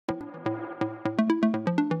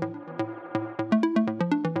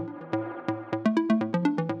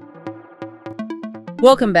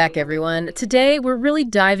Welcome back, everyone. Today, we're really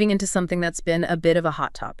diving into something that's been a bit of a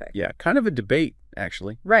hot topic. Yeah, kind of a debate,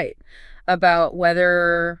 actually. Right. About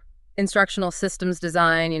whether instructional systems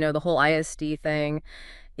design, the whole ISD thing,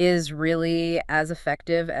 is really as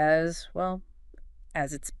effective as, well,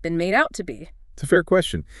 as it's been made out to be. It's a fair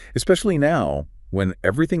question, especially now when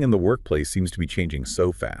everything in the workplace seems to be changing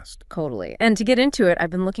so fast. Totally. And to get into it, I've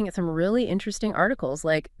been looking at some really interesting articles,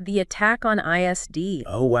 like The Attack on ISD.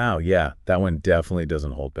 Oh, wow. Yeah, that one definitely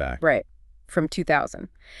doesn't hold back. Right. From 2000.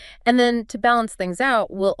 And then to balance things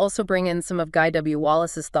out, we'll also bring in some of Guy W.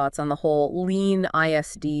 Wallace's thoughts on the whole lean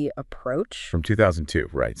ISD approach. From 2002,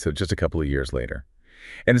 right. So just a couple of years later.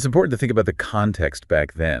 And it's important to think about the context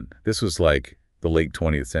back then. This was like the late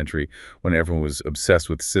 20th century when everyone was obsessed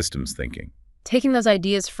with systems thinking. Taking those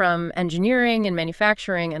ideas from engineering and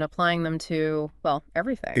manufacturing and applying them to, well,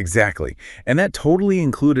 everything. Exactly. And that totally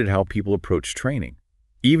included how people approach training.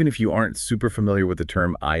 Even if you aren't super familiar with the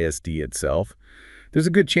term ISD itself, there's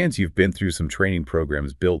a good chance you've been through some training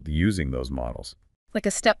programs built using those models. Like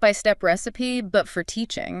a step-by-step recipe, but for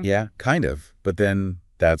teaching. Yeah, kind of. But then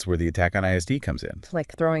that's where the attack on ISD comes in. It's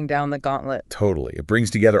like throwing down the gauntlet. Totally. It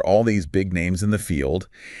brings together all these big names in the field,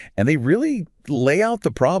 and they really lay out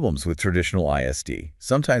the problems with traditional ISD,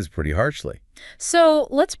 sometimes pretty harshly. So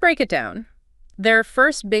let's break it down. Their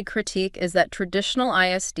first big critique is that traditional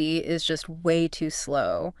ISD is just way too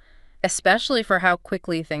slow, especially for how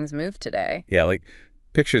quickly things move today. Yeah, like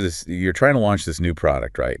picture this. You're trying to launch this new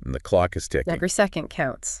product, right? And the clock is ticking. Every second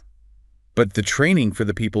counts. But the training for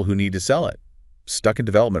the people who need to sell it, stuck in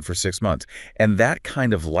development for 6 months. And that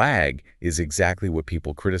kind of lag is exactly what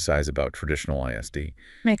people criticize about traditional ISD.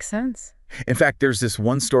 Makes sense. In fact, there's this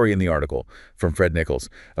one story in the article from Fred Nichols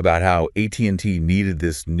about how AT&T needed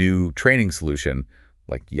this new training solution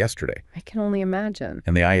like yesterday. I can only imagine.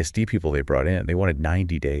 And the ISD people they brought in, they wanted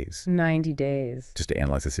 90 days. 90 days. Just to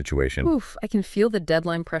analyze the situation. Oof, I can feel the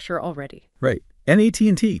deadline pressure already. Right. And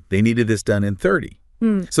AT&T, they needed this done in 30.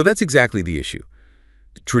 So that's exactly the issue.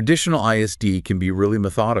 Traditional ISD can be really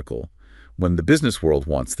methodical when the business world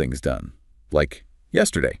wants things done, like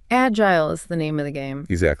yesterday. Agile is the name of the game.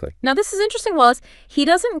 Exactly. Now, this is interesting, Wallace. He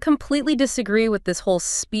doesn't completely disagree with this whole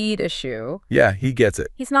speed issue. Yeah, he gets it.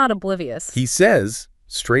 He's not oblivious. He says,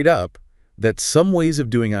 straight up, that some ways of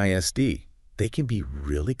doing ISD, they can be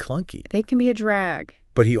really clunky. They can be a drag.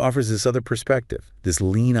 But he offers this other perspective, this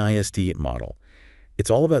lean ISD model. It's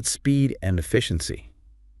all about speed and efficiency,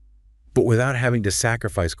 but without having to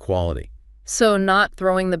sacrifice quality. So not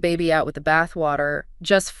throwing the baby out with the bathwater,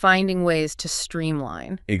 just finding ways to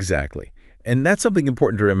streamline. Exactly. And that's something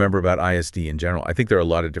important to remember about ISD in general. I think there are a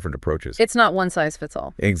lot of different approaches. It's not one size fits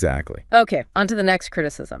all. Exactly. Okay, on to the next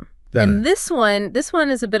criticism. And this one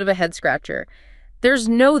is a bit of a head scratcher. There's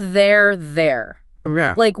no there.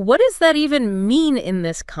 Yeah. Like, what does that even mean in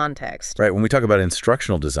this context? Right, when we talk about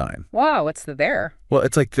instructional design. Wow, what's the there? Well,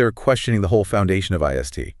 it's like they're questioning the whole foundation of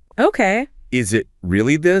ISD. Okay. Is it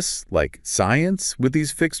really this, like science with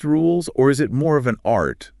these fixed rules, or is it more of an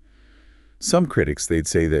art? Some critics, they'd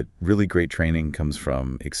say that really great training comes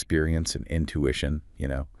from experience and intuition,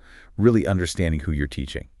 really understanding who you're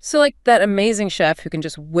teaching. So like that amazing chef who can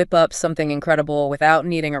just whip up something incredible without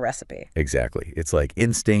needing a recipe. Exactly. It's like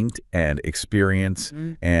instinct and experience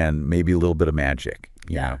and maybe a little bit of magic,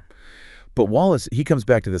 you know. But Wallace, he comes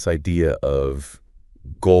back to this idea of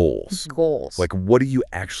goals. Like, what are you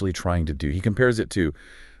actually trying to do? He compares it to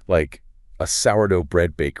like a sourdough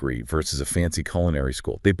bread bakery versus a fancy culinary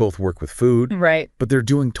school. They both work with food, right? But they're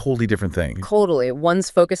doing totally different things. Totally. One's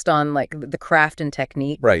focused on like the craft and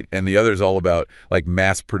technique. Right. And the other's all about like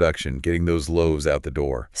mass production, getting those loaves out the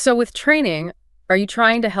door. So with training, are you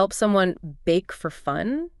trying to help someone bake for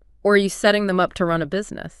fun, or are you setting them up to run a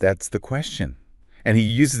business? That's the question. And he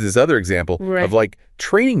uses this other example of like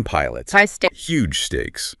training pilots, huge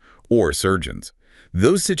stakes, or surgeons.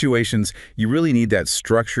 Those situations, you really need that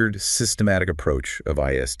structured, systematic approach of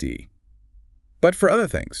ISD. But for other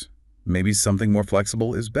things, maybe something more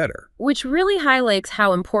flexible is better. Which really highlights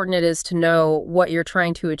how important it is to know what you're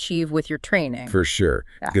trying to achieve with your training. For sure,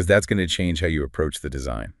 because that's going to change how you approach the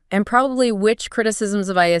design. And probably which criticisms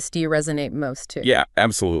of ISD resonate most too. Yeah,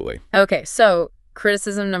 absolutely. Okay, so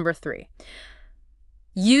criticism number 3.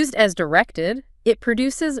 Used as directed, it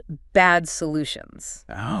produces bad solutions.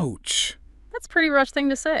 Ouch. That's a pretty rough thing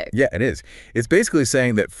to say. Yeah, it is. It's basically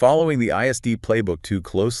saying that following the ISD playbook too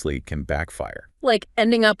closely can backfire. Like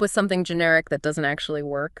ending up with something generic that doesn't actually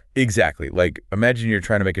work. Exactly. Like imagine you're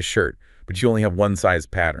trying to make a shirt, but you only have one size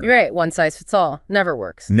pattern. Right, one size fits all. Never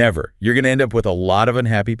works. Never. You're going to end up with a lot of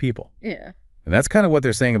unhappy people. Yeah. And that's kind of what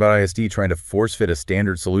they're saying about ISD, trying to force-fit a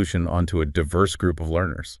standard solution onto a diverse group of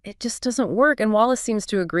learners. It just doesn't work, and Wallace seems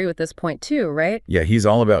to agree with this point too, right? Yeah, he's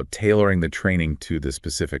all about tailoring the training to the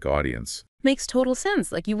specific audience. Makes total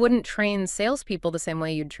sense. Like, you wouldn't train salespeople the same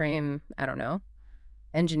way you'd train, I don't know,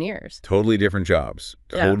 engineers. Totally different jobs,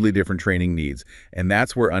 totally different training needs. And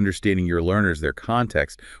that's where understanding your learners, their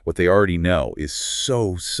context, what they already know, is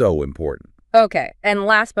so, so important. Okay, and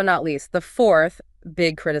last but not least, the fourth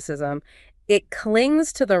big criticism, it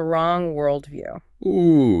clings to the wrong worldview.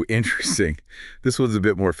 Ooh, interesting. This one's a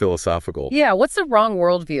bit more philosophical. Yeah, what's the wrong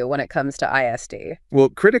worldview when it comes to ISD? Well,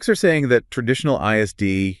 critics are saying that traditional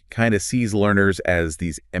ISD kind of sees learners as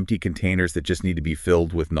these empty containers that just need to be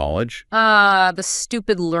filled with knowledge. The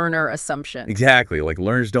stupid learner assumption. Exactly. Like,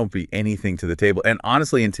 learners don't bring anything to the table. And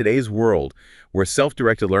honestly, in today's world, where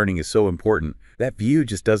self-directed learning is so important, that view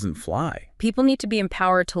just doesn't fly. People need to be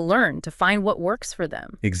empowered to learn, to find what works for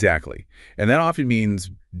them. Exactly. And that often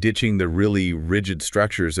means ditching the really rigid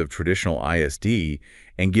structures of traditional ISD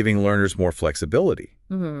and giving learners more flexibility.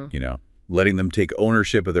 Letting them take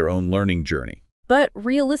ownership of their own learning journey. But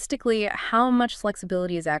realistically, how much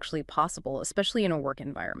flexibility is actually possible, especially in a work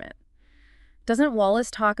environment? Doesn't Wallace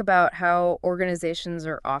talk about how organizations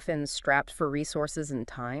are often strapped for resources and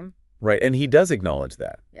time? Right, and he does acknowledge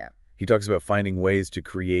that. Yeah. He talks about finding ways to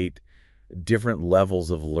create different levels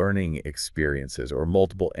of learning experiences or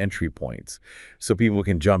multiple entry points so people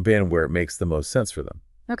can jump in where it makes the most sense for them.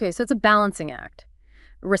 Okay, so it's a balancing act.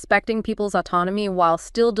 Respecting people's autonomy while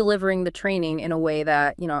still delivering the training in a way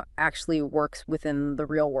that, actually works within the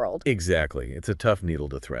real world. Exactly. It's a tough needle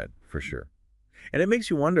to thread, for sure. And it makes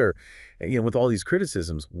you wonder, with all these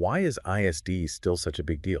criticisms, why is ISD still such a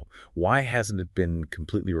big deal? Why hasn't it been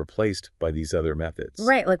completely replaced by these other methods?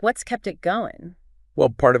 Right, like what's kept it going? Well,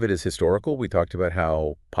 part of it is historical. We talked about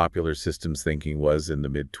how popular systems thinking was in the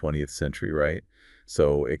mid-20th century, right?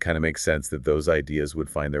 So it kind of makes sense that those ideas would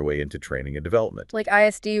find their way into training and development. Like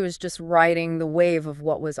ISD was just riding the wave of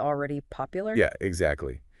what was already popular? Yeah,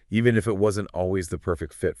 exactly. Even if it wasn't always the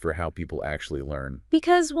perfect fit for how people actually learn.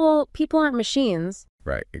 Because, well, people aren't machines.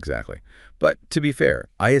 Right, exactly. But to be fair,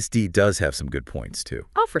 ISD does have some good points too.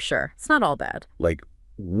 Oh, for sure. It's not all bad. Like,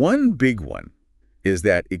 one big one is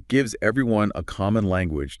that it gives everyone a common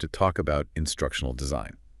language to talk about instructional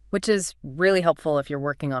design. Which is really helpful if you're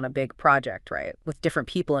working on a big project, right? With different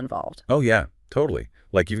people involved. Oh, yeah, totally.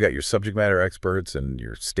 Like, you've got your subject matter experts and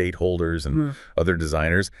your stakeholders and other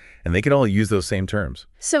designers, and they can all use those same terms.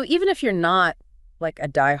 So even if you're not like a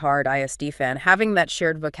diehard ISD fan, having that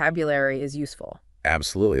shared vocabulary is useful.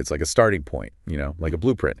 Absolutely. It's like a starting point, like a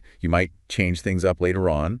blueprint. You might change things up later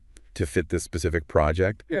on to fit this specific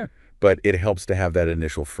project. Yeah. But it helps to have that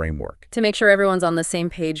initial framework. To make sure everyone's on the same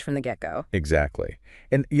page from the get-go. Exactly.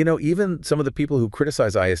 And, even some of the people who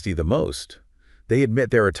criticize ISD the most, they admit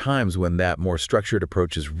there are times when that more structured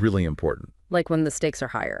approach is really important. Like when the stakes are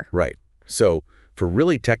higher. Right. So for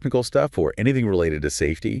really technical stuff or anything related to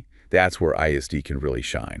safety, that's where ISD can really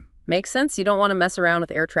shine. Makes sense. You don't want to mess around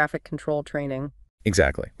with air traffic control training.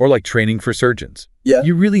 Exactly. Or like training for surgeons. Yeah.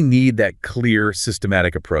 You really need that clear,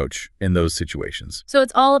 systematic approach in those situations. So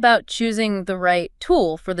it's all about choosing the right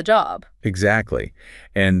tool for the job. Exactly.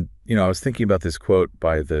 And, I was thinking about this quote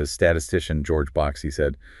by the statistician George Box. He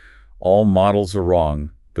said, "All models are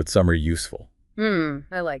wrong, but some are useful."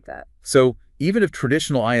 I like that. So even if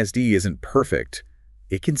traditional ISD isn't perfect,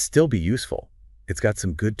 it can still be useful. It's got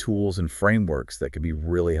some good tools and frameworks that can be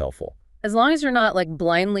really helpful. As long as you're not like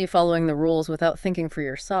blindly following the rules without thinking for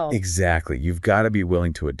yourself. Exactly. You've got to be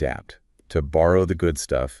willing to adapt, to borrow the good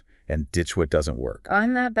stuff and ditch what doesn't work.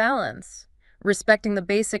 On that balance, respecting the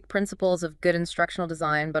basic principles of good instructional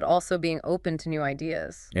design, but also being open to new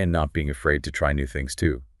ideas. And not being afraid to try new things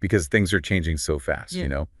too, because things are changing so fast,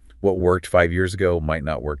 What worked 5 years ago might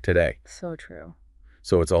not work today. So true.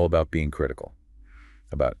 So it's all about being critical,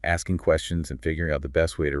 about asking questions and figuring out the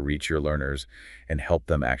best way to reach your learners and help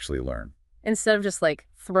them actually learn. Instead of just like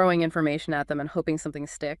throwing information at them and hoping something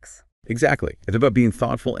sticks. Exactly. It's about being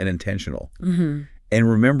thoughtful and intentional. And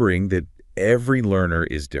remembering that every learner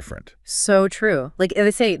is different. So true. Like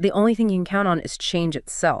they say, the only thing you can count on is change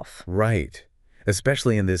itself. Right.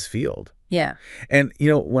 Especially in this field. Yeah. And,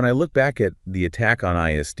 when I look back at the attack on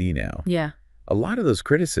ISD now, a lot of those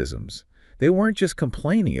criticisms, they weren't just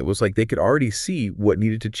complaining. It was like they could already see what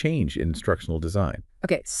needed to change in instructional design.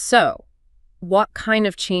 Okay, so what kind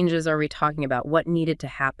of changes are we talking about? What needed to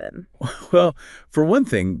happen? Well, for one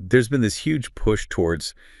thing, there's been this huge push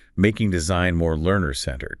towards making design more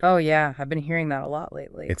learner-centered. Oh, yeah. I've been hearing that a lot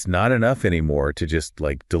lately. It's not enough anymore to just,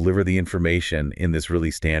 deliver the information in this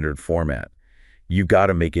really standard format. you got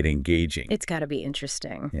to make it engaging. It's got to be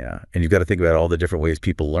interesting. Yeah. And you've got to think about all the different ways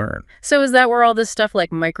people learn. So is that where all this stuff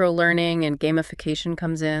like micro-learning and gamification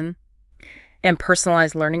comes in? And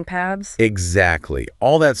personalized learning paths? Exactly.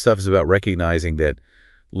 All that stuff is about recognizing that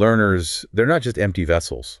learners, they're not just empty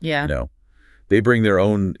vessels. Yeah. No. They bring their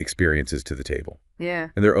own experiences to the table. Yeah.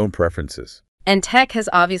 And their own preferences. And tech has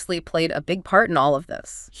obviously played a big part in all of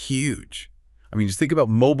this. Huge. I mean, just think about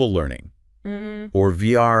mobile learning or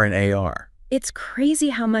VR and AR. It's crazy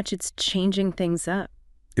how much it's changing things up.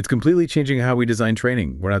 It's completely changing how we design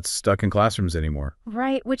training. We're not stuck in classrooms anymore.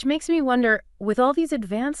 Right, which makes me wonder, with all these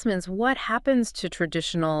advancements, what happens to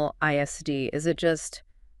traditional ISD? Is it just,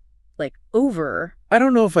 like, over? I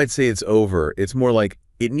don't know if I'd say it's over. It's more like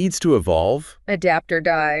it needs to evolve. Adapt or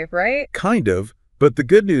die, right? Kind of. But the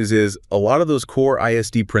good news is a lot of those core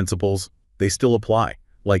ISD principles, they still apply.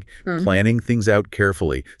 Like planning things out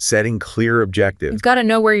carefully, setting clear objectives. You've got to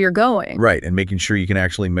know where you're going. Right, and making sure you can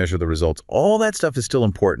actually measure the results. All that stuff is still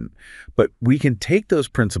important. But we can take those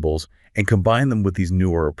principles and combine them with these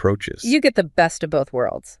newer approaches. You get the best of both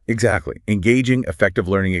worlds. Exactly. Engaging, effective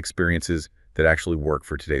learning experiences that actually work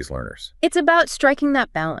for today's learners. It's about striking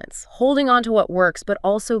that balance, holding on to what works, but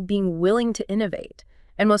also being willing to innovate.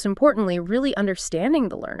 And most importantly, really understanding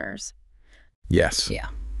the learners. Yes. Yeah.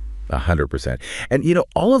 100%. And,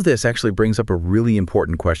 all of this actually brings up a really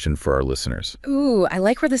important question for our listeners. Ooh, I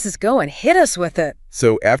like where this is going. Hit us with it.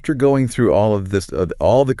 So after going through all of this,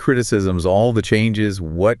 all the criticisms, all the changes,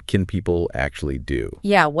 what can people actually do?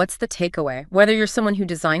 Yeah, what's the takeaway? Whether you're someone who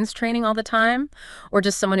designs training all the time or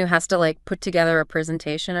just someone who has to, put together a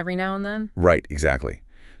presentation every now and then? Right, exactly.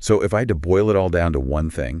 So if I had to boil it all down to one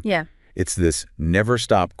thing, it's this never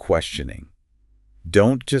stop questioning.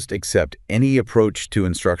 Don't just accept any approach to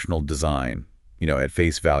instructional design, at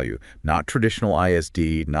face value. Not traditional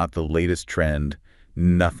ISD, not the latest trend,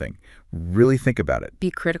 nothing. Really think about it.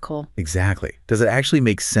 Be critical. Exactly. Does it actually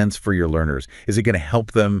make sense for your learners? Is it going to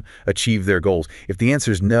help them achieve their goals? If the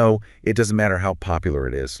answer is no, it doesn't matter how popular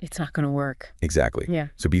it is. It's not going to work. Exactly. Yeah.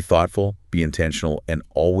 So be thoughtful, be intentional, and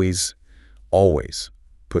always, always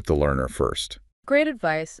put the learner first. Great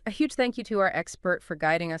advice. A huge thank you to our expert for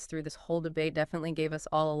guiding us through this whole debate. Definitely gave us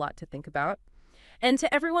all a lot to think about. And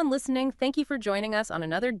to everyone listening, thank you for joining us on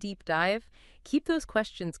another deep dive. Keep those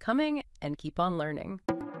questions coming and keep on learning.